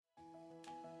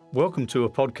Welcome to a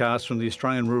podcast from the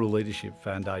Australian Rural Leadership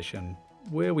Foundation,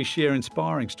 where we share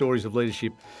inspiring stories of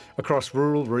leadership across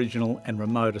rural, regional and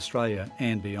remote Australia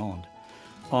and beyond.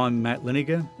 I'm Matt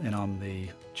Liniger and I'm the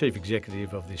Chief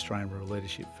Executive of the Australian Rural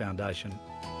Leadership Foundation.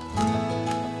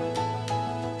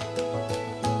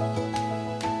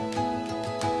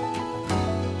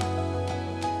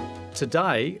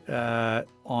 Today,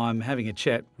 I'm having a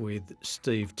chat with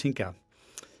Steve Tinker.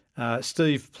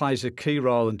 Steve plays a key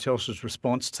role in Telstra's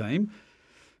response team,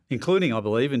 including, I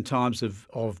believe, in times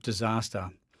of disaster.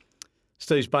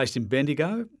 Steve's based in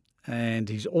Bendigo and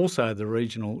he's also the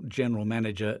Regional General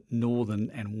Manager, Northern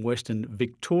and Western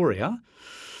Victoria.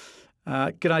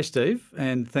 G'day, Steve,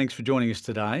 and thanks for joining us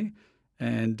today.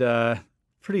 And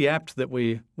pretty apt that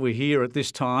we're here at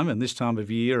this time and this time of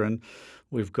year, and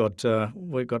we've got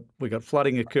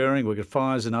flooding occurring, we've got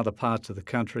fires in other parts of the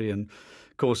country, and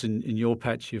of course in your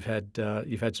patch you've had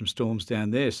some storms down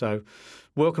there. So,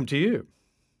 welcome to you.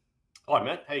 Hi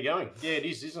Matt, how you going? Yeah, it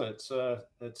is, isn't it?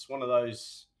 It's one of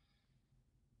those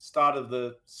start of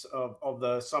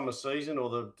the summer season or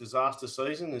the disaster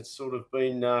season. It's sort of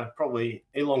been probably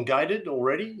elongated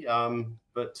already,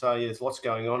 but there's lots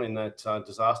going on in that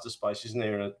disaster space, isn't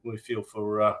there? And we feel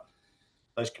for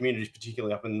those communities,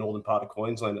 particularly up in the northern part of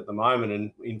Queensland at the moment,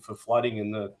 and in for flooding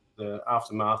and the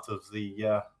aftermath of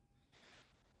the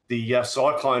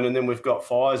cyclone, and then we've got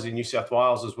fires in New South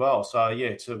Wales as well. So yeah,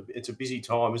 it's a busy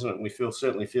time, isn't it? And we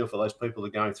certainly feel for those people that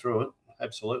are going through it.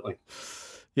 Absolutely.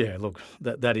 Yeah, look,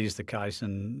 that is the case,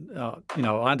 and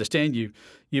I understand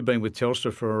you've been with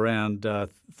Telstra for around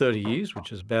 30 years,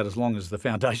 which is about as long as the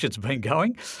foundation's been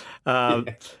going. Yeah.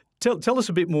 Tell us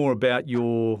a bit more about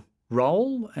your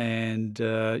role and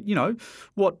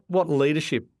what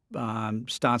leadership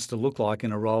starts to look like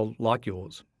in a role like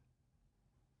yours.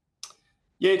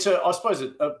 Yeah, I suppose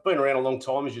I've been around a long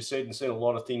time, as you said, and seen a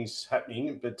lot of things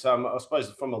happening. But I suppose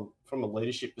from a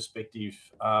leadership perspective,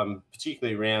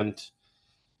 particularly around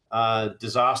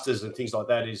disasters and things like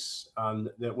that, is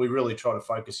that we really try to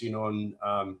focus in on.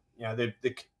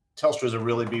 Telstra is a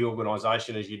really big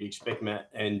organisation, as you'd expect, Matt,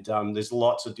 and there's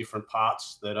lots of different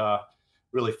parts that are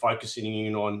really focusing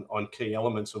in on key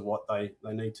elements of what they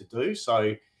need to do.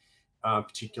 So,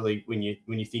 particularly when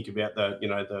you think about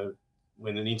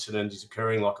when an incident is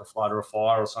occurring, like a flood or a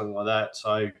fire or something like that.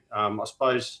 So I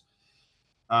suppose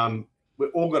we've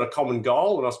all got a common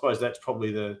goal, and I suppose that's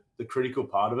probably the critical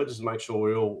part of it, is to make sure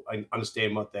we all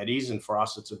understand what that is. And for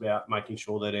us, it's about making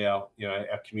sure that our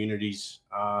communities,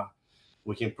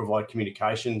 we can provide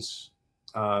communications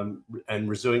and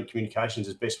resilient communications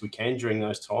as best we can during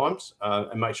those times,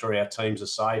 and make sure our teams are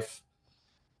safe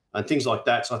and things like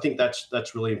that. So I think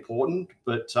that's really important.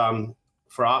 But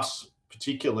for us,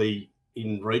 particularly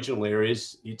in regional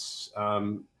areas, it's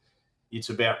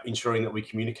about ensuring that we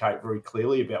communicate very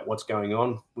clearly about what's going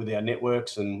on with our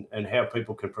networks and how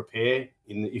people can prepare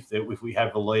if we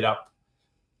have a lead up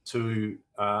to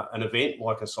an event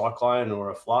like a cyclone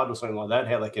or a flood or something like that,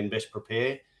 how they can best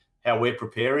prepare, how we're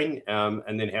preparing,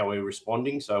 and then how we're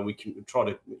responding. So we can try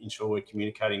to ensure we're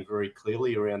communicating very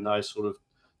clearly around those sort of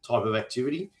type of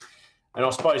activity. And I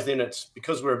suppose then it's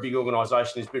because we're a big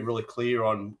organisation, it's been really clear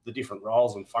on the different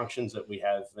roles and functions that we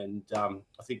have. And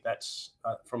I think that's,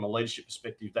 from a leadership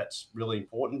perspective, that's really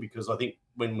important, because I think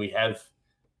when we have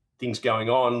things going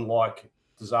on like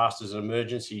disasters and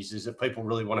emergencies, is that people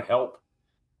really want to help,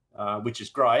 which is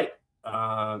great,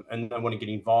 and they want to get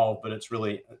involved. But it's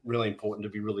really, really important to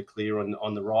be really clear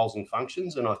on the roles and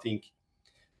functions. And I think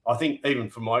even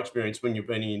from my experience, when you've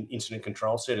been in incident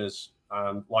control centres,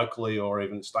 locally or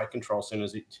even state control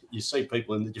centres, you see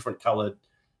people in the different coloured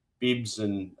bibs,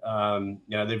 and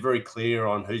they're very clear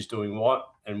on who's doing what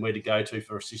and where to go to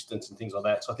for assistance and things like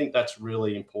that. So I think that's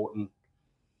really important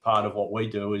part of what we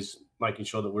do, is making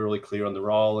sure that we're really clear on the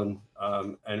role and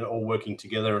all working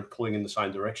together and pulling in the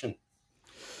same direction.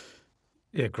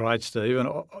 Yeah, great, Steve. And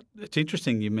it's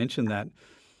interesting you mentioned that.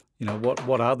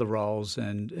 What are the roles,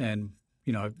 and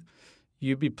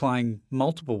you'd be playing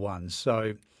multiple ones.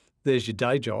 So there's your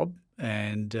day job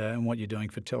and what you're doing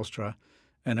for Telstra.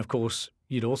 And, of course,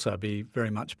 you'd also be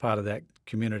very much part of that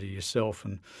community yourself.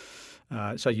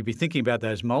 And so you'd be thinking about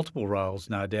those multiple roles,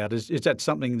 no doubt. Is that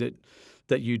something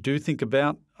that you do think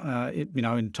about,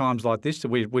 in times like this?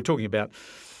 We're talking about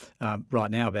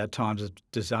right now about times of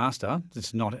disaster.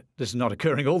 This is not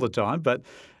occurring all the time. But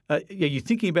are you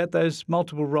thinking about those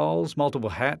multiple roles, multiple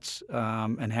hats,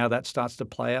 and how that starts to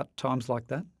play out times like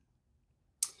that?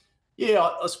 Yeah,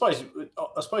 I suppose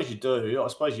you do. I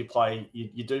suppose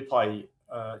you do play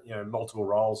multiple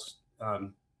roles,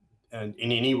 and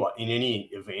in any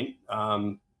event,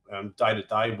 day to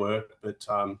day work. But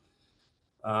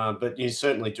But you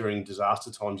certainly during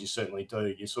disaster times, you certainly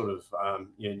do. You sort of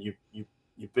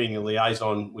you're being a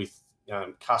liaison with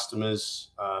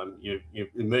customers, your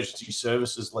emergency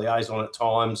services liaison at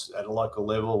times at a local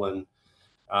level, and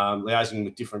liaising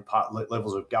with different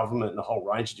levels of government and a whole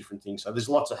range of different things. So there's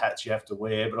lots of hats you have to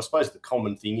wear. But I suppose the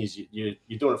common thing is you're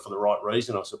doing it for the right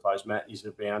reason, I suppose, Matt, is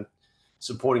about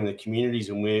supporting the communities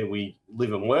and where we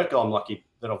live and work. I'm lucky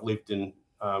that I've lived and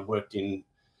worked in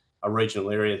a regional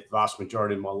area the vast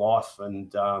majority of my life.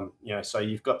 And, so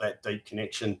you've got that deep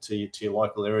connection to your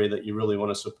local area that you really want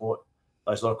to support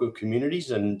those local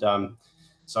communities. And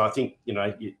so I think,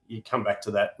 you come back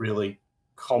to that really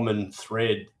common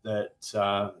thread that,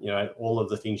 all of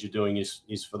the things you're doing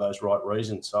is for those right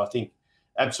reasons. So I think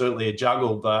absolutely a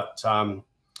juggle, but,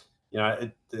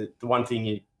 the one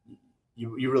thing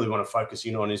you really want to focus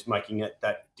in on is making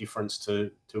that difference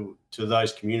to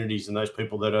those communities and those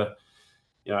people that are,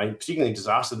 particularly in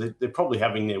disaster, they're probably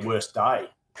having their worst day.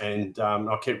 And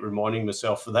I keep reminding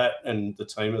myself of that and the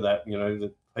team of that,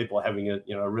 that people are having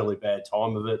a really bad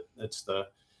time of it. It's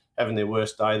having their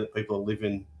worst day that people are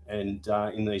living and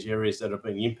in these areas that are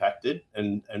being impacted.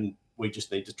 And we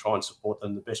just need to try and support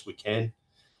them the best we can.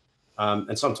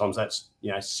 And sometimes that's,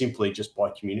 simply just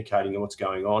by communicating what's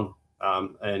going on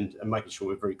and making sure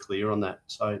we're very clear on that.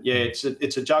 So, yeah, it's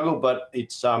a juggle, but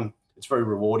it's very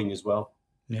rewarding as well.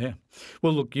 Yeah.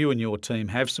 Well, look, you and your team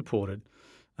have supported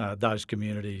those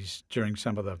communities during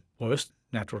some of the worst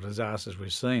natural disasters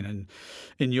we've seen. And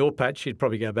in your patch, you'd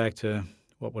probably go back to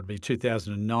what would be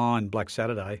 2009 Black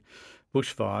Saturday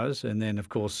bushfires, and then, of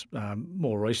course,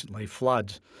 more recently,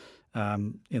 floods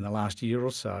in the last year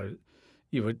or so.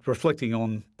 You were reflecting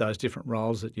on those different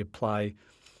roles that you play.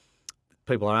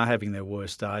 People are having their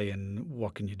worst day, and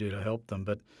what can you do to help them?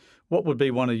 But what would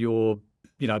be one of your,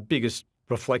 biggest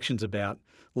reflections about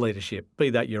leadership, be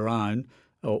that your own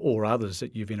or others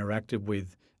that you've interacted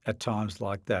with at times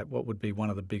like that? What would be one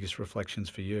of the biggest reflections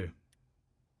for you?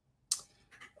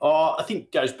 Oh, I think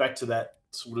it goes back to that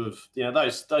sort of,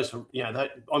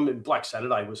 Black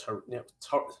Saturday was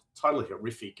totally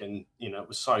horrific, and, it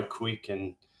was so quick,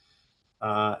 and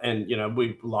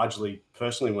we largely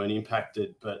personally weren't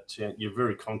impacted, but you're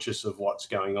very conscious of what's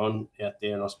going on out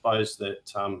there. And I suppose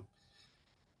that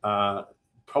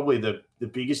probably the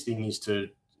biggest thing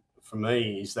for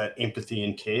me is that empathy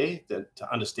and care, that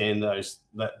to understand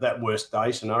that worst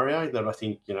day scenario, that I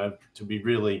think, to be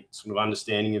really sort of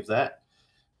understanding of that,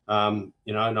 and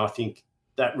I think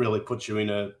that really puts you in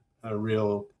a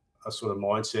real sort of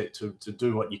mindset to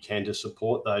do what you can to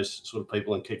support those sort of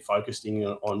people and keep focusing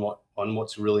on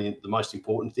what's really the most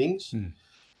important things.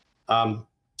 And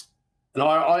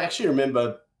I actually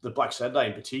remember the Black Saturday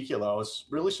in particular. I was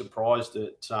really surprised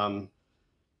at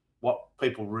what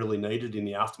people really needed in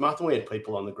the aftermath. And we had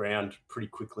people on the ground pretty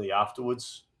quickly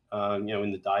afterwards, in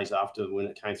the days after when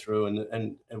it came through.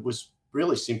 And it was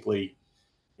really simply,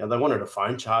 they wanted a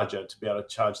phone charger to be able to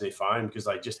charge their phone because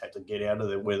they just had to get out of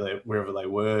there wherever they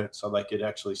were, so they could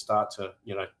actually start to,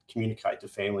 communicate to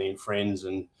family and friends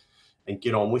and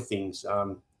get on with things.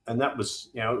 And that was,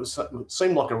 it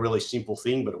seemed like a really simple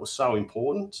thing, but it was so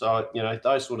important. So,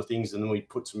 those sort of things. And then we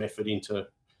put some effort into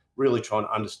really trying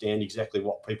to understand exactly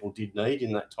what people did need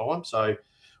in that time. So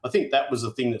I think that was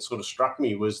the thing that sort of struck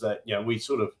me, was that, we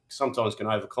sort of sometimes can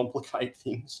overcomplicate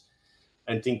things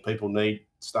and think people need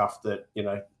stuff that,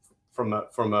 from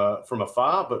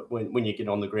afar, but when you get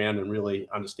on the ground and really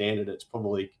understand it, it's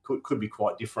probably could be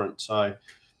quite different. So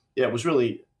yeah, it was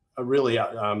really a really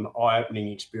eye-opening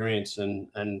experience, and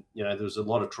there was a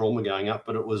lot of trauma going up,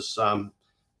 but it was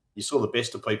you saw the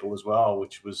best of people as well,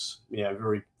 which was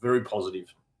very, very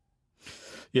positive.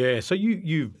 Yeah, so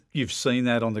you've seen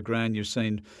that on the ground. You've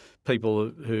seen people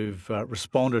who've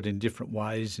responded in different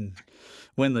ways, and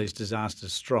when these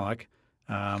disasters strike,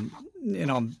 I'm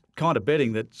kind of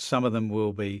betting that some of them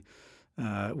will be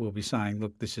saying,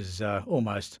 "Look, this is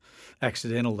almost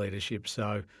accidental leadership."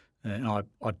 So, I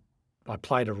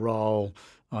played a role.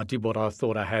 I did what I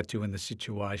thought I had to in the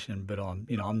situation, but I'm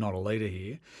not a leader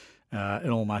here,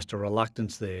 and almost a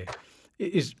reluctance there.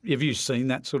 Have you seen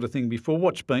that sort of thing before?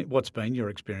 What's been your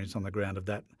experience on the ground of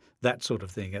that sort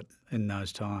of thing in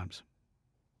those times?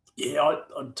 Yeah, I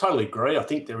totally agree. I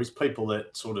think there is people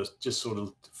that sort of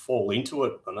fall into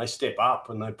it and they step up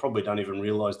and they probably don't even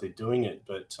realise they're doing it.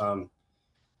 But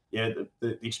the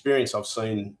experience I've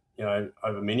seen,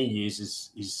 over many years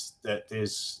is that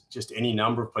there's just any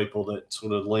number of people that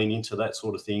sort of lean into that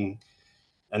sort of thing,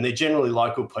 and they're generally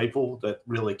local people that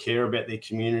really care about their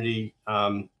community.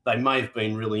 They may have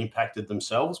been really impacted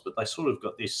themselves, but they sort of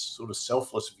got this sort of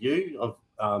selfless view of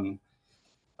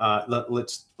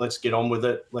let's get on with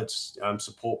it. Let's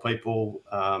support people.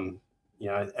 And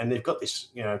they've got this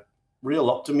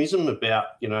real optimism about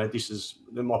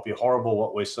it might be horrible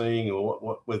what we're seeing or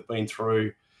what we've been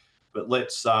through, but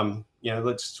let's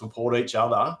support each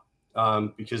other,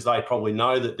 because they probably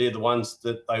know that they're the ones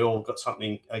that they all got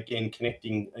something again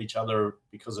connecting each other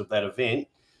because of that event.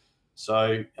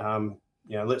 So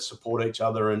let's support each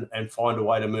other and find a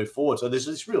way to move forward. So there's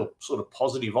this real sort of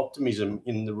positive optimism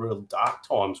in the real dark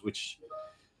times, which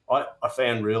I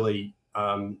found really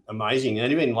amazing.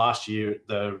 And even last year,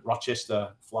 the Rochester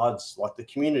floods, like the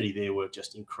community there were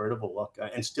just incredible,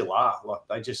 and still are. Like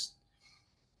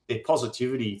their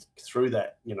positivity through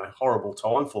that horrible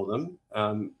time for them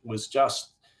was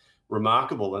just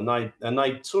remarkable, and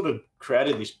they sort of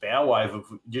created this bow wave of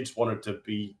you just wanted to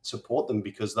support them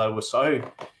because they were so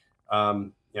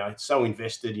so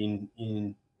invested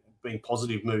in being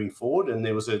positive moving forward. And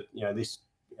there was it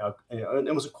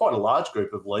was quite a large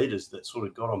group of leaders that sort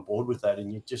of got on board with that,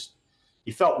 and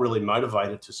you felt really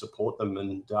motivated to support them.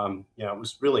 And it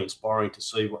was really inspiring to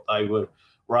see what they were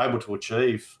able to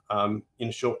achieve in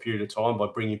a short period of time by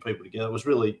bringing people together. It was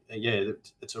really,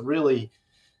 it's a really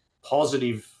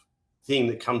positive thing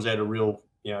that comes out of real,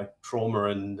 trauma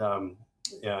and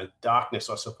darkness,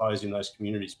 I suppose, in those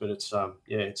communities. But it's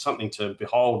something to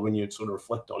behold when you sort of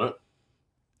reflect on it.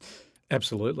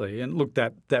 Absolutely. And look,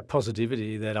 that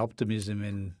positivity, that optimism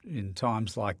in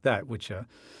times like that, which are,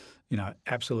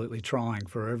 absolutely trying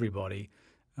for everybody,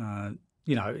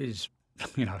 is,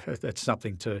 that's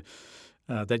something to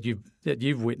that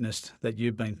you've witnessed, that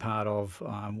you've been part of,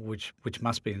 which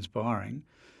must be inspiring.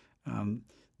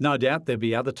 No doubt there'll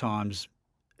be other times,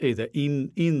 either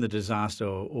in the disaster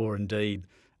or indeed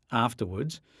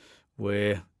afterwards,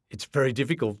 where it's very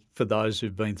difficult for those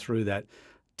who've been through that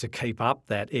to keep up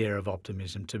that air of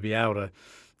optimism, to be able to,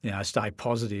 stay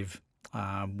positive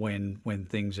when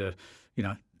things are,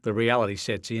 the reality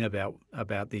sets in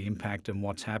about the impact and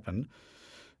what's happened.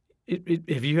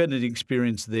 Have you had an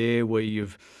experience there where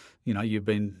you've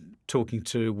been talking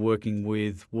to, working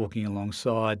with, walking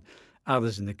alongside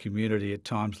others in the community at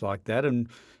times like that,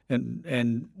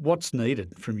 and what's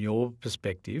needed from your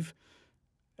perspective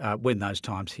when those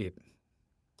times hit?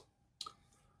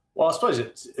 Well, I suppose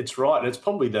it's right. It's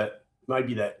probably that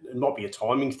it might be a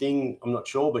timing thing. I'm not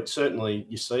sure, but certainly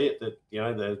you see it that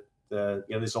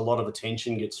there's a lot of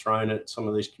attention gets thrown at some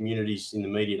of these communities in the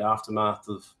immediate aftermath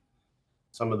of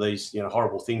some of these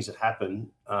horrible things that happen.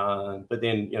 But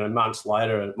then months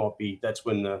later, that's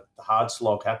when the hard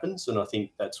slog happens, and I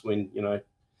think that's when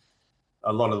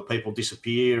a lot of the people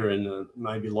disappear, and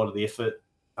maybe a lot of the effort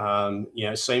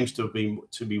seems to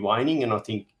be waning. And I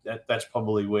think that's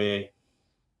probably where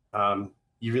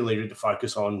you really need to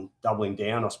focus on doubling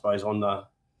down, I suppose, on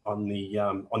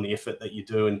the effort that you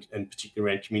do, and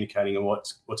particularly around communicating and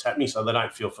what's happening, so they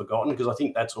don't feel forgotten. Because I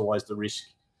think that's always the risk,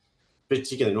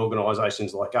 particularly in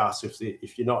organisations like us.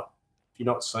 If you're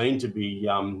not seen to be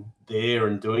there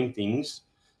and doing things,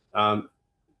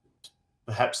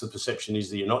 perhaps the perception is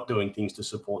that you're not doing things to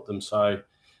support them. So,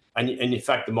 and in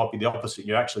fact, it might be the opposite.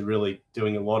 You're actually really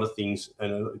doing a lot of things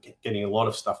and getting a lot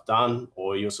of stuff done,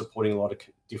 or you're supporting a lot of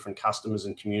different customers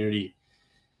and community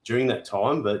during that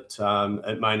time, but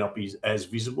it may not be as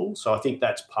visible. So I think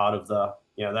that's part of the,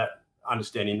 that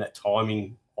understanding that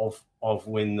timing of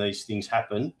when these things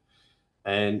happen.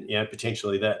 And,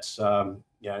 potentially that's,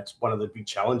 it's one of the big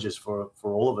challenges for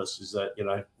all of us, is that,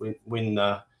 when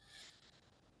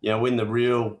the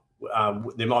real,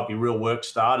 there might be real work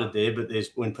started there, but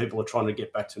when people are trying to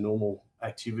get back to normal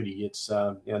activity, it's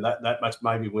that much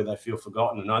maybe where they feel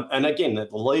forgotten. And again, the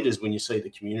leaders, when you see the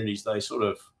communities, they sort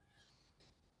of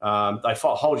they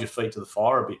hold your feet to the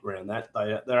fire a bit around that.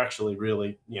 They're actually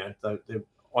really they're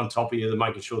on top of you. They're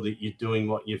making sure that you're doing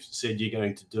what you've said you're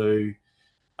going to do,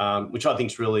 which I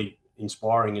think is really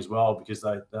inspiring as well, because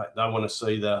they want to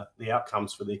see the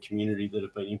outcomes for their community that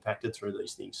have been impacted through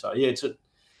these things. So yeah,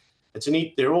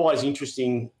 they're always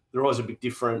interesting. They're always a bit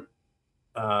different.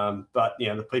 But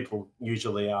the people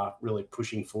usually are really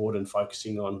pushing forward and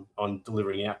focusing on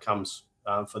delivering outcomes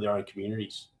for their own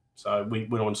communities. So we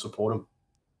want to support them.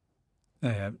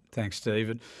 Yeah, thanks,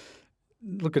 Steve. And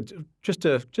look, at just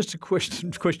a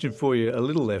question for you, a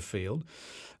little left field,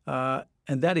 and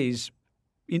that is,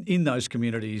 in those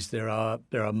communities there are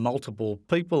multiple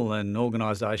people and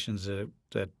organisations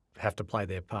that have to play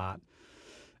their part.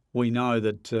 We know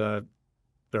that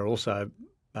there are also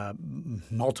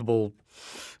multiple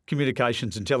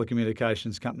communications and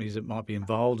telecommunications companies that might be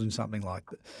involved in something like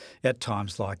that, at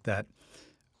times like that.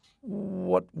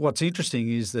 What's interesting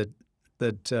is that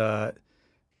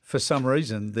for some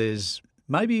reason there's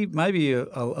maybe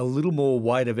a little more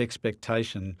weight of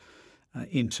expectation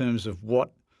in terms of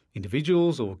what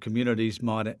individuals or communities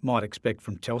might expect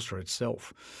from Telstra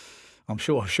itself. I'm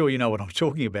sure you know what I'm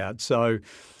talking about. So,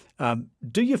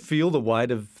 do you feel the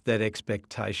weight of that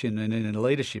expectation, and in a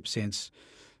leadership sense,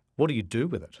 what do you do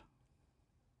with it?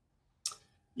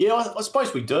 Yeah, I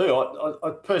suppose we do.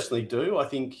 I personally do. I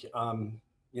think, I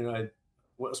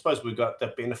suppose we've got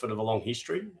that benefit of a long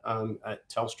history at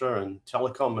Telstra and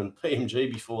Telecom and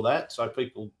PMG before that. So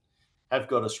people have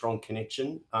got a strong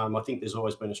connection. I think there's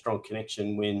always been a strong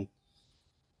connection when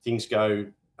things go,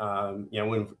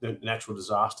 when the natural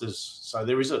disasters. So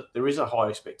there is a high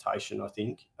expectation, I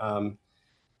think. And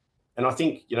I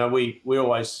think, we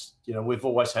always, we've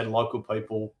always had local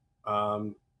people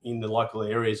in the local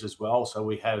areas as well. So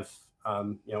we have,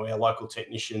 our local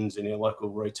technicians and our local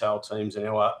retail teams and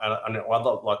our other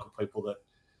local people that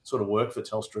sort of work for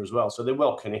Telstra as well. So they're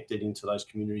well connected into those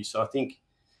communities. So I think,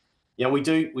 we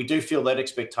do feel that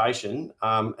expectation,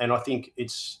 and I think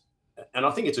it's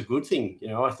a good thing.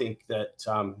 I think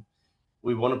that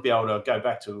we want to be able to go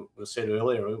back to what I said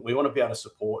earlier. We want to be able to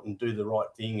support and do the right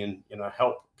thing, and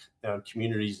help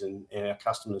communities and our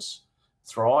customers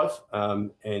thrive,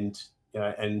 and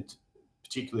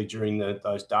particularly during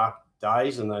those dark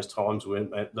days and those times when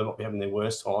they might be having their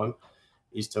worst time,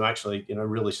 is to actually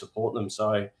really support them.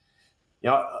 So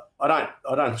I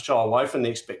don't shy away from the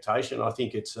expectation. I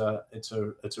think it's a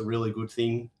really good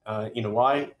thing in a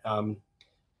way, and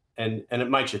it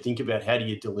makes you think about how do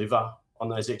you deliver on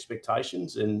those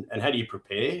expectations, and how do you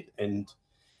prepare. And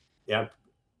yeah,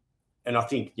 and I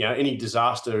think any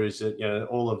disaster is that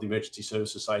all of the emergency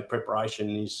services say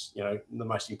preparation is the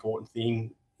most important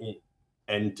thing,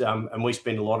 and we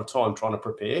spend a lot of time trying to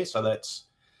prepare. So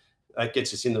that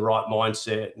gets us in the right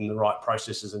mindset and the right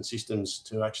processes and systems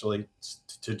to actually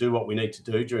to do what we need to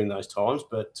do during those times.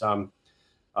 But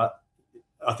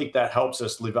I think that helps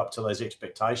us live up to those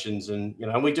expectations, and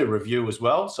and we do review as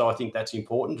well. So I think that's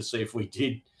important to see if we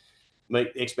did meet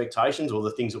expectations or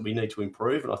the things that we need to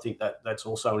improve. And I think that's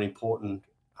also an important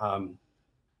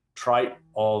trait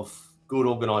of good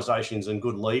organisations and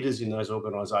good leaders in those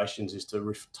organisations, is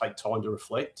to take time to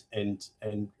reflect and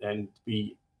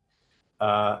be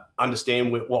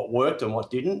understand what worked and what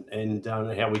didn't, and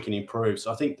how we can improve.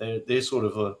 So I think they're sort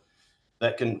of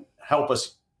that can help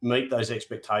us meet those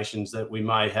expectations that we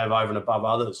may have over and above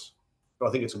others. But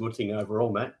I think it's a good thing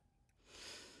overall, Matt.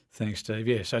 Thanks, Steve.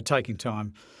 Yeah, so taking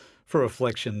time for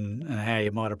reflection and how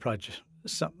you might approach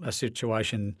a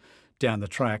situation down the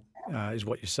track is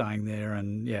what you're saying there,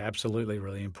 and yeah, absolutely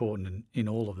really important in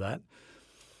all of that.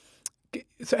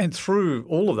 And through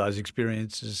all of those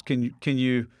experiences, can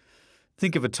you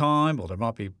think of a time, or there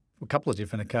might be a couple of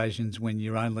different occasions, when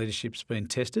your own leadership's been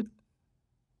tested?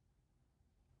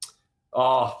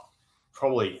 Oh,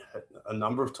 probably a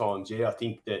number of times. Yeah, I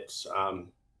think that's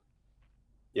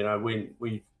when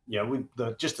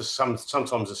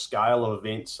sometimes the scale of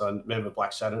events. I remember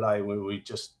Black Saturday, where we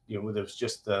just where there was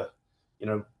just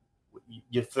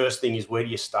your first thing is, where do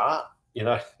you start? And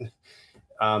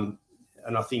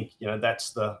I think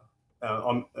that's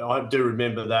I do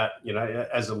remember that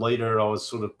as a leader, I was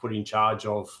sort of put in charge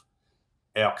of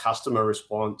our customer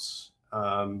response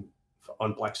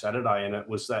on Black Saturday, and it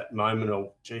was that moment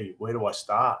of, gee, where do I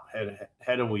start?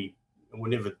 How do we've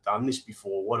never done this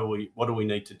before. What do we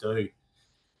need to do?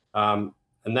 And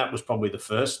that was probably the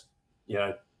first,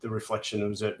 the reflection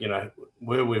was that,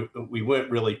 where we weren't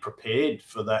really prepared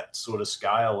for that sort of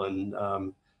scale, and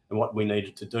what we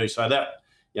needed to do. So that,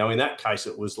 in that case,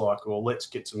 it was like, well, let's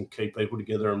get some key people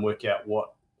together and work out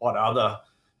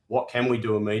what can we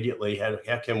do immediately?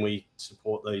 How can we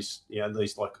support these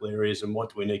local areas, and what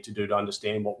do we need to do to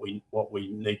understand what we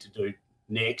need to do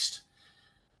next?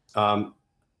 And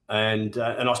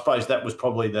I suppose that was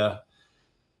probably the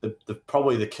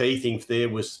key thing there,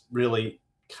 was really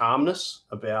calmness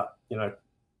about,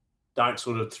 don't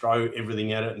sort of throw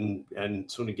everything at it and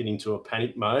sort of get into a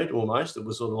panic mode almost. It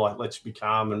was sort of like, let's be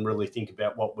calm and really think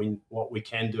about what we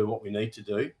can do, what we need to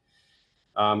do.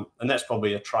 And that's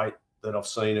probably a trait that I've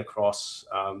seen across,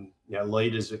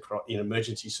 leaders across in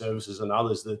emergency services and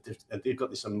others, that they've got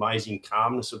this amazing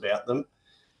calmness about them,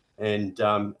 and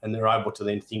they're able to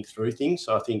then think through things.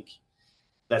 So I think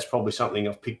that's probably something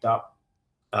I've picked up,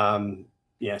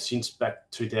 since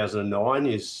back 2009,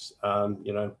 is,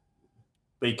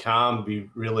 be calm, be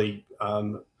really,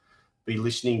 be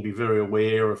listening, be very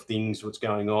aware of things, what's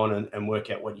going on, and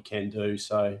work out what you can do.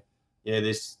 So yeah,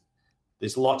 there's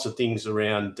lots of things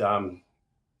around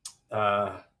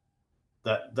that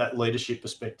leadership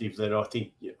perspective that I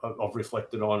think I've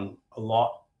reflected on a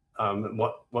lot,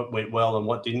 what went well and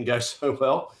what didn't go so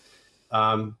well.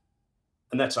 and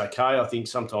that's okay. I think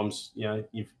sometimes,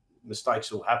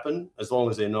 mistakes will happen as long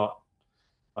as they're not.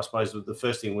 I suppose the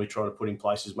first thing we try to put in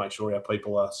place is make sure our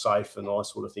people are safe and all that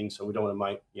sort of thing. So we don't want to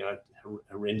make,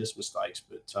 horrendous mistakes.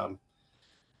 But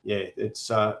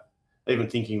it's even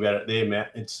thinking about it there,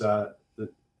 Matt.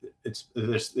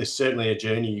 There's certainly a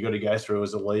journey you got to go through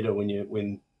as a leader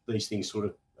when these things sort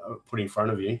of are put in front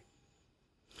of you.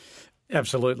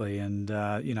 Absolutely, and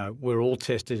we're all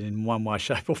tested in one way,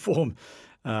 shape, or form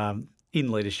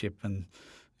in leadership, and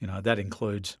that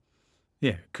includes,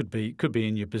 could be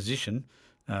in your position,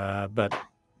 but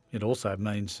it also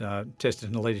means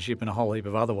tested in leadership in a whole heap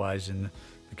of other ways in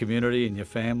the community, in your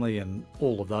family, and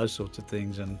all of those sorts of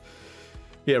things. And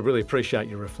really appreciate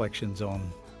your reflections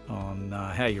on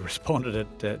how you responded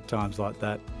at times like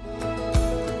that.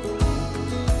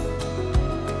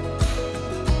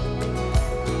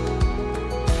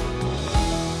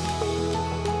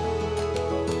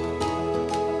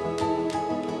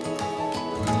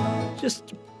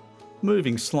 Just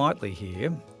moving slightly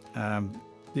here,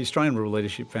 the Australian Rural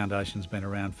Leadership Foundation's been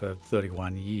around for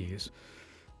 31 years.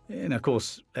 And of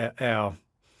course, our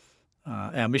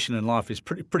mission in life is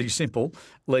pretty simple: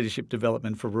 leadership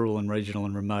development for rural and regional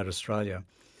and remote Australia.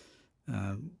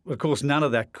 Of course, none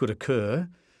of that could occur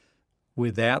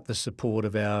without the support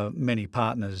of our many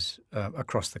partners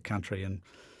across the country. And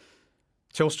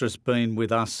Telstra's been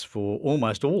with us for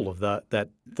almost all of that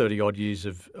 30-odd years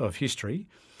of history,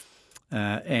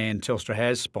 and Telstra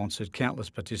has sponsored countless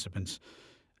participants,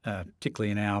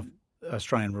 particularly in our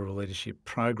Australian Rural Leadership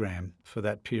Program for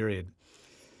that period.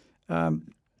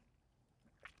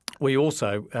 We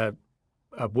also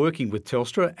are working with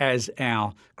Telstra, as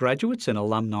our graduates and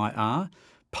alumni are,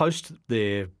 post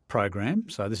their program.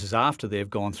 So this is after they've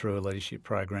gone through a leadership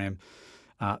program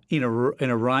in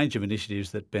a range of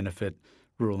initiatives that benefit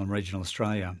rural and regional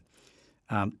Australia.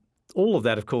 All of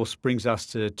that, of course, brings us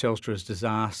to Telstra's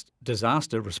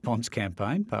disaster response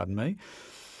campaign,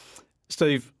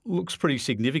 Steve, looks pretty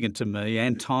significant to me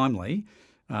and timely.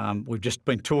 We've just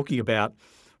been talking about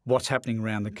what's happening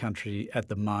around the country at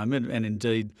the moment, and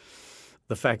indeed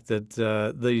the fact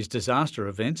that these disaster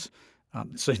events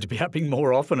seem to be happening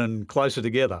more often and closer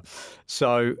together.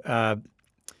 So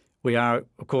we are,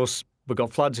 of course, we've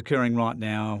got floods occurring right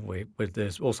now.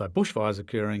 There's also bushfires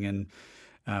occurring, and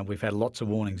we've had lots of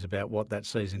warnings about what that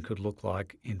season could look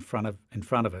like in front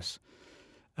of us.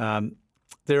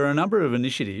 There are a number of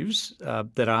initiatives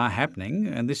that are happening,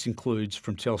 and this includes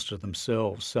from Telstra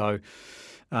themselves. So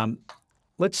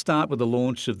let's start with the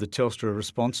launch of the Telstra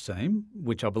Response Team,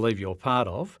 which I believe you're part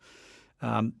of.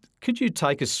 Could you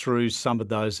take us through some of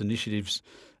those initiatives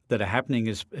that are happening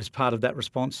as part of that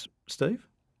response, Steve?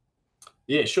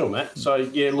 Yeah, sure, Matt. So,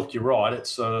 look, you're right. It's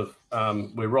sort of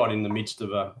we're right in the midst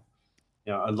of a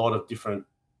lot of different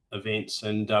events,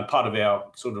 and part of our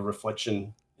sort of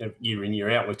reflection year in,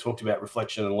 year out, we've talked about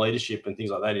reflection and leadership and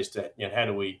things like that, is to how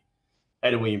do we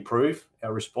improve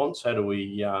our response? How do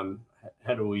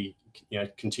we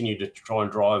continue to try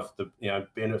and drive the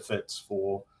benefits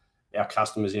for our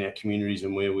customers in our communities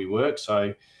and where we work?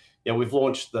 So we've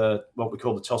launched what we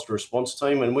call the Telstra Response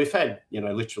Team, and we've had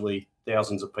literally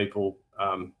thousands of people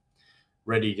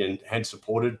ready and had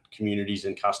supported communities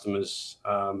and customers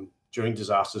during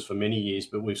disasters for many years,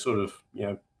 but we've sort of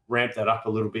ramped that up a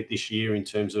little bit this year in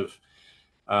terms of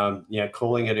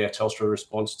calling it our Telstra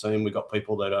Response Team. We've got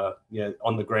people that are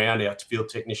on the ground, our field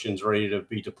technicians ready to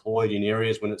be deployed in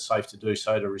areas when it's safe to do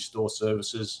so to restore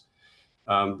services.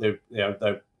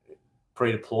 They're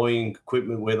pre-deploying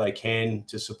equipment where they can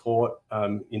to support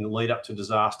in the lead up to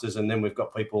disasters, and then we've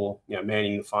got people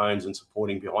manning the phones and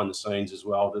supporting behind the scenes as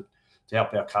well to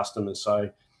help our customers. So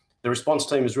the response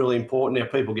team is really important. Our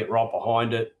people get right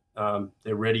behind it.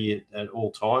 They're ready at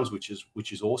all times, which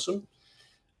is awesome.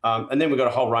 And then we've got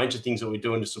a whole range of things that we're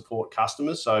doing to support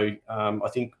customers. So I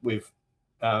think we've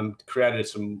created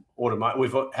some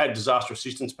we've had disaster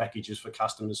assistance packages for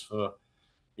customers for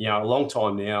a long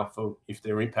time now, for if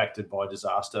they're impacted by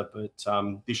disaster.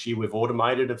 But this year we've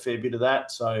automated a fair bit of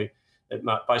that. So it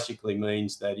basically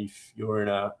means that if you're in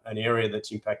an area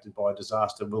that's impacted by a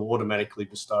disaster, we'll automatically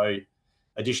bestow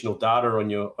additional data on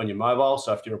your mobile.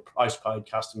 So if you're a postpaid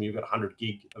customer, you've got 100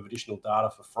 gig of additional data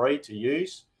for free to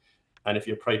use. And if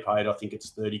you're prepaid, I think it's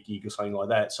 30 gig or something like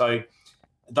that. So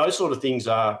those sort of things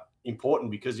are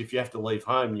important, because if you have to leave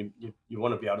home, you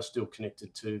want to be able to still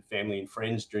connected to family and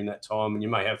friends during that time. And you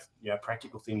may have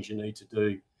practical things you need to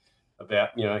do about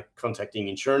contacting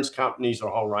insurance companies or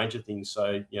a whole range of things.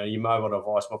 So your mobile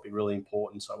device might be really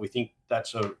important. So we think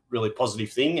that's a really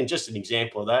positive thing. And just an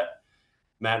example of that,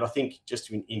 Matt, I think just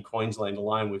in Queensland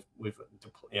alone, we've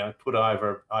put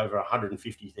over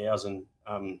 150,000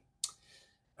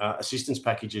 assistance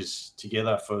packages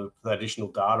together for the additional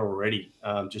data already,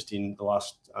 just in the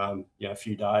last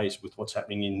few days with what's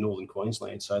happening in northern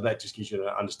Queensland. So that just gives you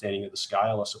an understanding of the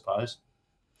scale, I suppose.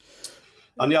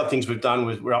 And the other things we've done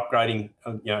was we're upgrading,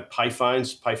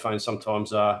 payphones. Payphones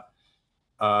sometimes are,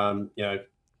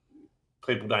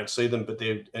 people don't see them, but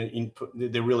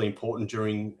they're really important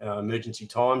during emergency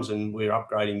times, and we're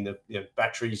upgrading the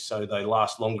batteries so they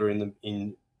last longer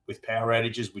with power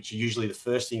outages, which are usually the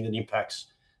first thing that impacts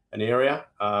an area.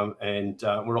 And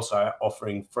we're also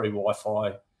offering free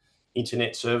Wi-Fi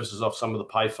internet services off some of the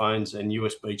payphones and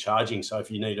USB charging. So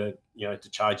if you need to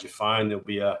charge your phone, there'll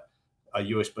be a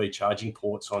USB charging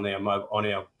ports on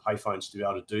our payphones to be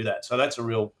able to do that. So that's a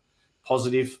real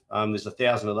positive. There's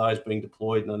 1,000 of those being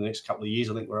deployed in the next couple of years.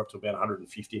 I think we're up to about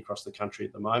 150 across the country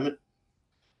at the moment.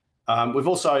 We've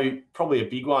also, probably a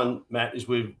big one, Matt, is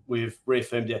we've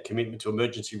reaffirmed our commitment to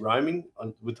emergency roaming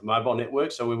with the mobile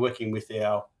network. So we're working with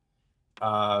our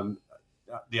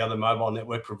the other mobile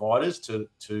network providers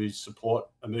to support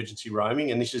emergency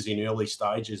roaming, and this is in early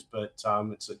stages, but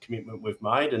it's a commitment we've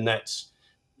made, and that's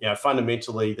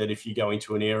fundamentally that if you go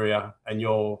into an area and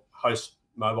your host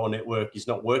mobile network is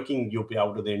not working, you'll be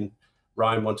able to then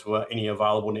roam onto any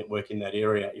available network in that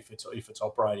area if it's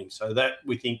operating. So that,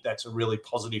 we think that's a really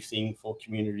positive thing for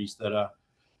communities that are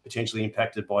potentially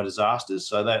impacted by disasters.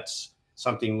 So that's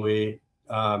something we're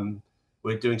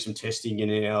doing some testing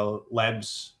in our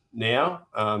labs now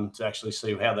to actually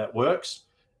see how that works,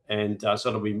 and so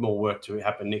there'll be more work to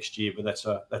happen next year, but that's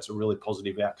a really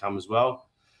positive outcome as well.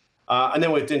 And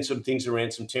then we've done some things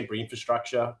around some temporary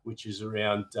infrastructure, which is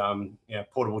around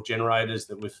portable generators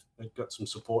that we've got some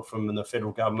support from the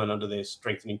federal government under their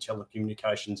Strengthening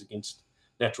Telecommunications Against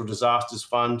Natural Disasters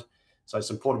Fund. So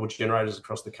some portable generators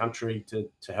across the country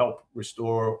to help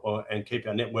restore and keep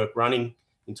our network running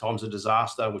in times of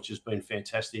disaster, which has been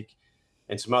fantastic.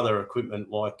 And some other equipment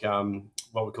like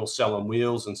what we call cell on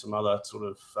wheels and some other sort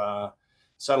of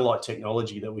satellite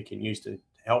technology that we can use to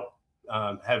help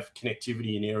have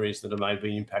connectivity in areas that may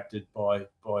be impacted by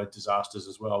disasters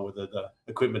as well, whether the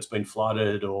equipment's been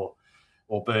flooded or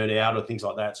burnt out or things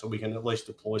like that. So we can at least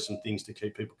deploy some things to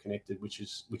keep people connected, which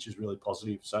is really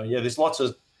positive. So yeah, there's lots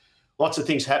of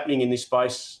things happening in this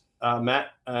space,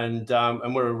 Matt, and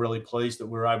we're really pleased that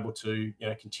we're able to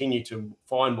continue to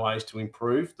find ways to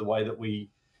improve the way that we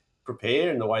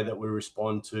prepare and the way that we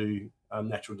respond to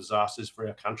natural disasters for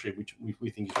our country, which we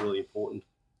think is really important.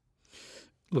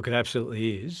 Look, it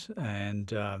absolutely is,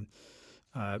 and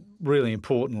really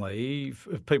importantly,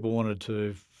 if people wanted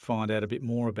to find out a bit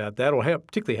more about that, or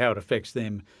particularly how it affects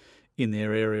them in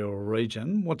their area or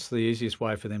region, what's the easiest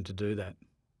way for them to do that?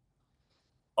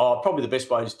 Probably the best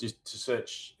way is just to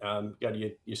search, go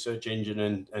to your search engine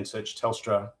and search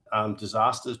Telstra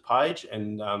disasters page,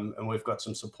 and we've got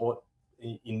some support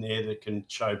in there that can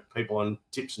show people on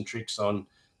tips and tricks on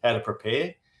how to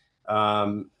prepare.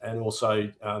 And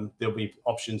also there'll be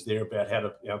options there about how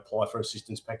to apply for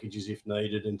assistance packages if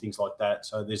needed and things like that.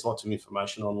 So there's lots of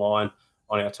information online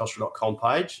on our telstra.com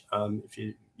page. If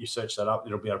you search that up,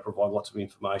 it'll be able to provide lots of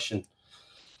information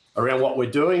around what we're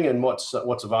doing and what's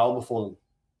available for them.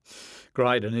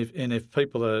 Great. And if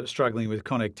people are struggling with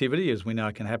connectivity, as we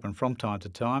know can happen from time to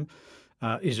time,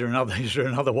 is there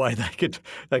another way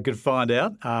they could find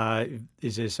out?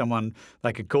 Is there someone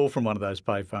they could call from one of those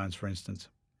payphones, for instance?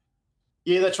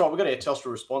 Yeah, that's right. We've got our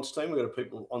Telstra response team. We've got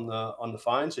people on the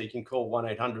phone, so you can call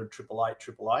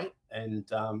 1-800-888-888,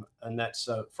 and that's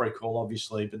a free call,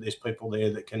 obviously. But there's people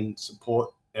there that can support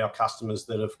our customers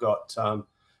that have got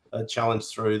a challenge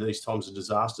through these times of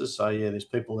disasters. So yeah, there's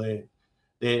people there.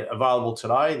 They're available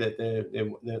today. That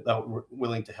they're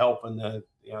willing to help, and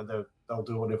they'll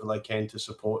do whatever they can to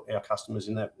support our customers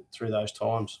through those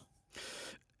times.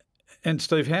 And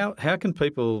Steve, how can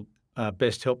people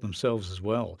best help themselves as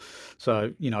well?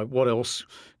 So, what else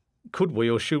could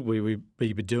we or should we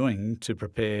be doing to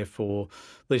prepare for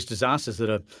these disasters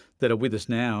that are with us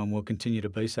now and will continue to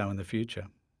be so in the future?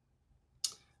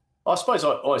 I suppose I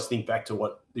always think back to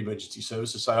what the emergency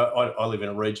services say. I live in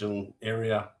a regional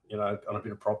area, on a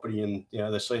bit of property, and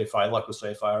the CFA, local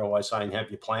CFA, are always saying have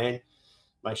your plan,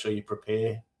 make sure you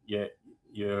prepare the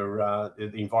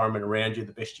environment around you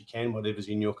the best you can, whatever's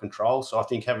in your control. So I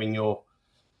think having your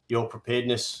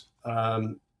preparedness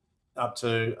up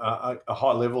to a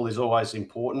high level is always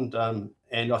important.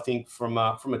 And I think from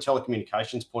a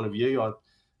telecommunications point of view, I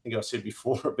think I said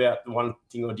before about the one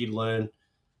thing I did learn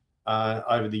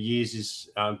over the years is,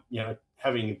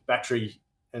 having a battery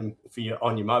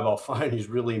on your mobile phone is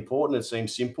really important. It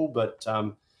seems simple, but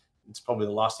it's probably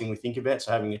the last thing we think about.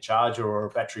 So having a charger or a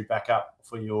battery backup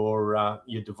for your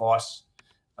device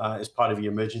as part of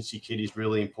your emergency kit is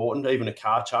really important. Even a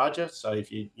car charger. So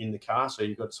if you're in the car, so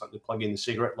you've got something to plug in the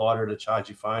cigarette lighter to charge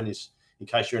your phone, is in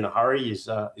case you're in a hurry, is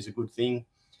a good thing.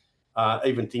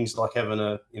 Even things like having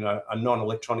a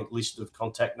non-electronic list of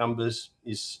contact numbers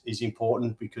is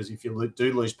important, because if you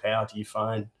do lose power to your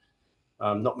phone,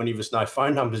 not many of us know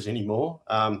phone numbers anymore.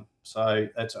 So I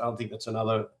think that's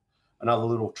another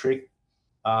little trick.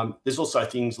 There's also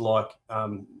things like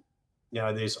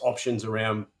there's options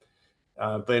around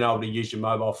being able to use your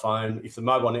mobile phone. If the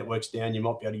mobile network's down, you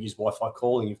might be able to use Wi-Fi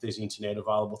calling if there's internet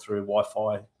available through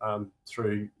Wi-Fi.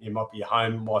 It might be your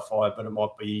home Wi-Fi, but it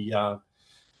might be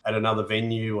at another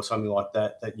venue or something like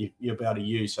that you'll be able to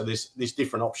use. So there's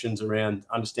different options around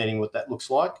understanding what that looks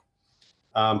like.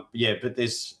 But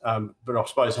I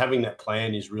suppose having that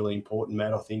plan is really important,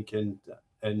 Matt, I think. And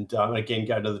again,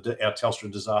 go to our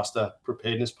Telstra disaster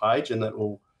preparedness page, and that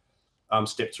will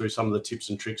step through some of the tips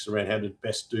and tricks around how to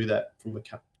best do that from a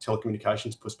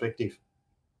telecommunications perspective.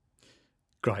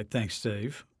 Great, thanks,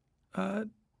 Steve.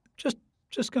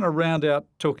 Just going to round out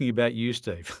talking about you,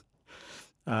 Steve.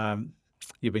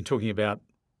 You've been talking about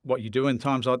what you do in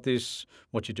times like this,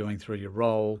 what you're doing through your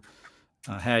role,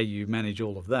 how you manage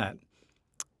all of that.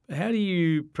 How do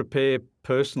you prepare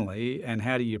personally, and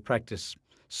how do you practice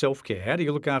self-care? How do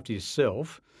you look after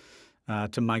yourself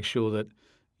to make sure that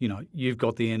you've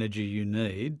got the energy you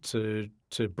need to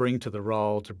bring to the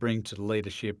role, to bring to the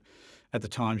leadership at the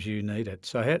times you need it?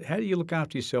 So how do you look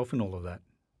after yourself in all of that?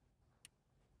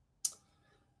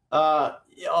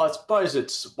 I suppose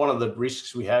it's one of the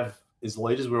risks we have as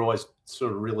leaders. We're always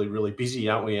sort of really, really busy,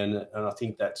 aren't we? And I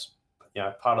think that's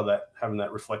part of that, having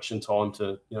that reflection time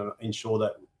to ensure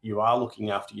that you are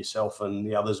looking after yourself and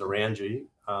the others around you,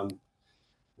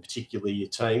 particularly your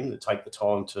team, that take the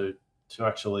time to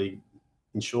actually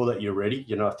ensure that you're ready.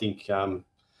 I think you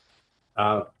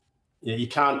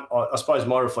can't. I suppose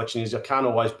my reflection is I can't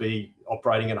always be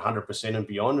operating at 100% and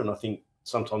beyond, and I think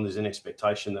sometimes there's an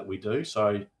expectation that we do.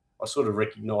 So I sort of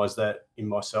recognise that in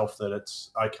myself, that it's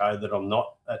okay that I'm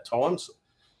not at times.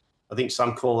 I think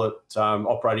some call it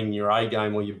operating your A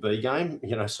game or your B game.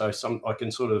 So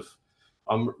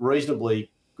I'm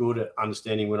reasonably good at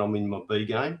understanding when I'm in my B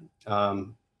game,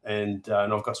 and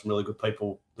I've got some really good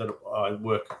people that I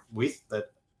work with that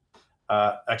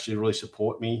actually really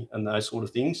support me and those sort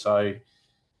of things. So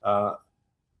so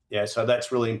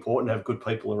that's really important to have good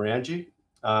people around you.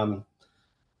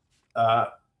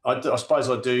 I suppose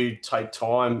I do take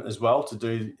time as well to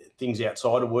do things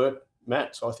outside of work,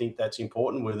 Matt. So I think that's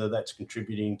important, whether that's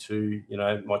contributing to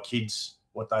my kids,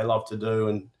 what they love to do,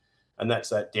 and that's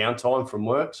that downtime from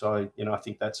work. So I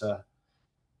think that's a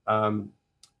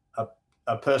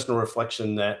personal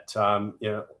reflection that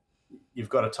you've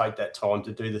got to take that time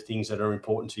to do the things that are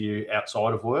important to you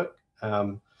outside of work,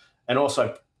 and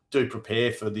also do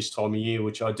prepare for this time of year,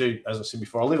 which I do. As I said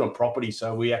before, I live on property,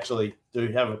 so we actually do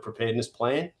have a preparedness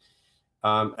plan.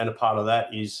 And a part of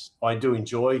that is I do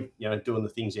enjoy, doing the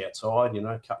things outside,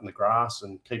 cutting the grass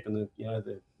and keeping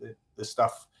the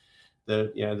stuff,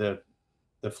 the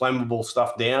flammable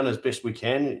stuff down as best we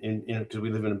can, because we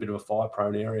live in a bit of a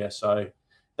fire-prone area. So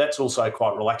that's also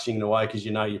quite relaxing in a way, because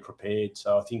you're prepared.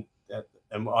 So I think that,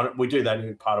 and we do that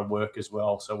in part of work as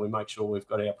well. So we make sure we've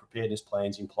got our preparedness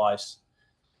plans in place.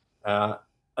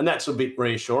 And that's a bit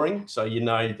reassuring. So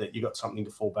that you've got something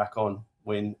to fall back on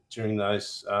during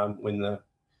those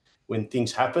when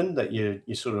things happen, that you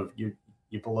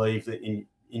believe that in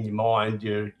your mind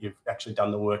you've actually done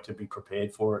the work to be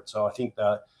prepared for it. So I think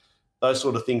that those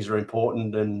sort of things are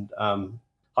important, and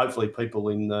hopefully people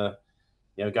in the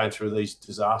going through these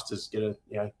disasters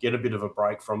get a bit of a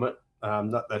break from it.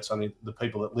 That's only the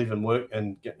people that live and work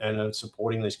and are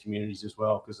supporting these communities as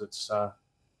well, because it's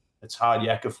hard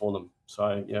yakka for them. So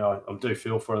I do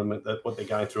feel for them at what they're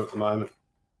going through at the moment.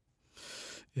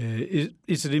 Yeah.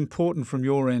 Is it important from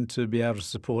your end to be able to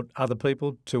support other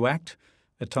people to act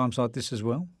at times like this as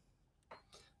well?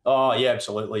 Oh yeah,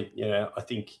 absolutely. I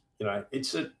think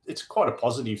it's quite a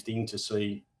positive thing to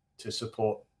see, to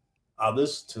support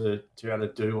others to be able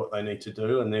to do what they need to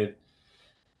do, and they're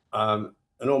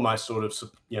and almost sort of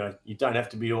you don't have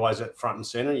to be always at front and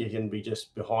center. You can be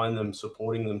just behind them,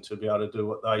 supporting them to be able to do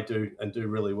what they do and do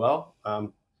really well.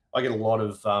 I get a lot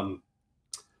of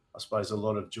I suppose a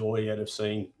lot of joy out of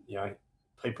seeing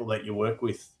people that you work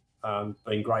with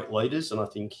being great leaders, and I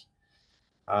think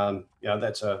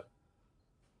that's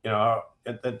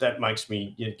that makes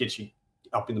me gets you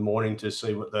up in the morning to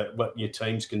see what your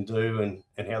teams can do, and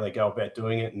how they go about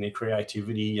doing it, and their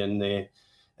creativity and their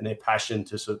passion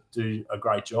to sort of do a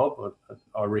great job.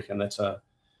 I reckon that's a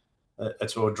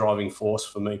that's a driving force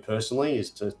for me personally,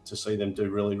 is to see them do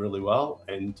really, really well,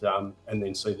 and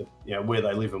then see the, where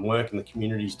they live and work and the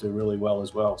communities do really well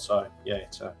as well. So yeah,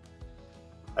 it's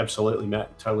absolutely,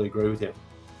 Matt, totally agree with you.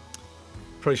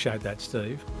 Appreciate that,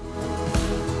 Steve.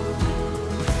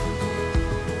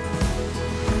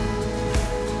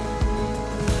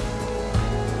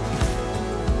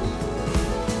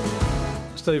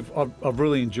 Steve, I've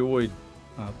really enjoyed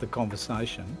the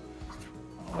conversation.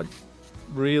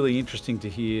 Really interesting to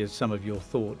hear some of your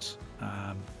thoughts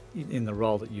in the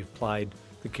role that you've played,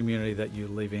 the community that you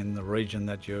live in, the region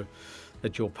that you're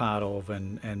part of,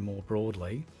 and more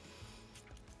broadly.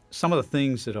 Some of the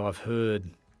things that I've heard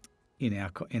in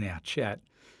our chat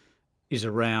is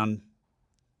around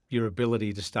your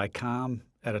ability to stay calm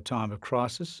at a time of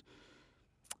crisis.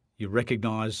 You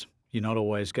recognise you're not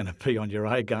always going to be on your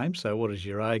A game, so what does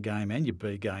your A game and your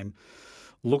B game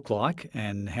look like,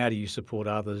 and how do you support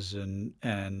others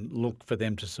and look for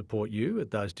them to support you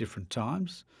at those different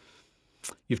times?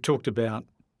 You've talked about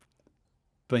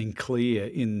being clear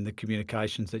in the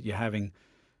communications that you're having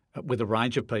with a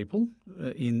range of people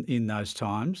in those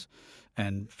times,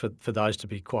 and for those to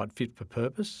be quite fit for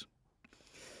purpose.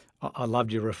 I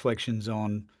loved your reflections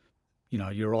on,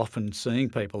 you're often seeing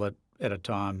people at a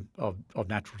time of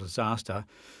natural disaster,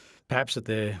 perhaps at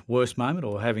their worst moment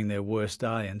or having their worst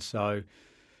day. And so,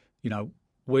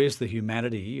 where's the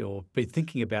humanity, or be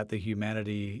thinking about the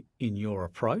humanity in your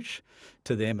approach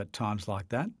to them at times like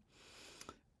that.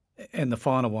 And the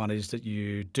final one is that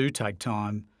you do take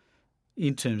time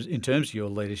in terms of your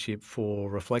leadership for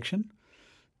reflection,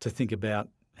 to think about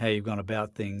how you've gone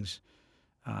about things,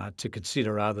 to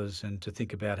consider others, and to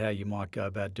think about how you might go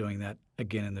about doing that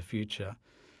again in the future.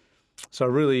 So I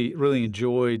really, really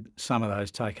enjoyed some of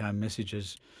those take-home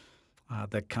messages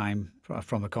that came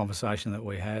from the conversation that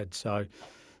we had. So,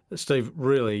 Steve,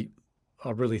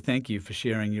 I really thank you for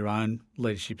sharing your own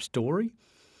leadership story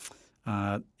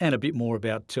and a bit more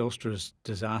about Telstra's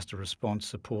disaster response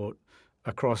support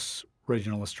across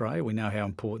regional Australia. We know how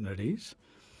important it is.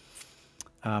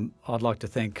 I'd like to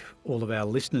thank all of our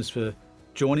listeners for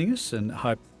joining us, and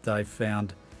hope they've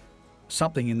found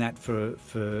something in that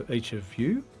for each of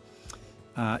you.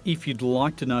 If you'd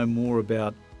like to know more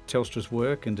about Telstra's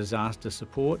work and disaster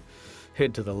support,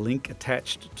 head to the link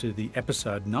attached to the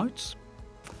episode notes.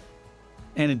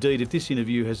 And indeed, if this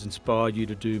interview has inspired you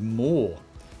to do more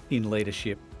in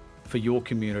leadership for your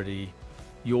community,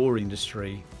 your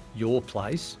industry, your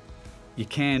place, you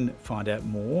can find out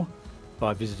more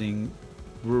by visiting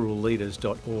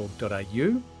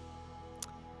ruralleaders.org.au.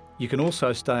 You can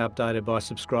also stay updated by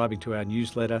subscribing to our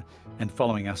newsletter and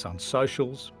following us on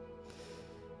socials.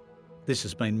 This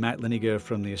has been Matt Liniger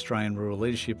from the Australian Rural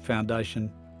Leadership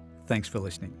Foundation. Thanks for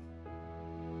listening.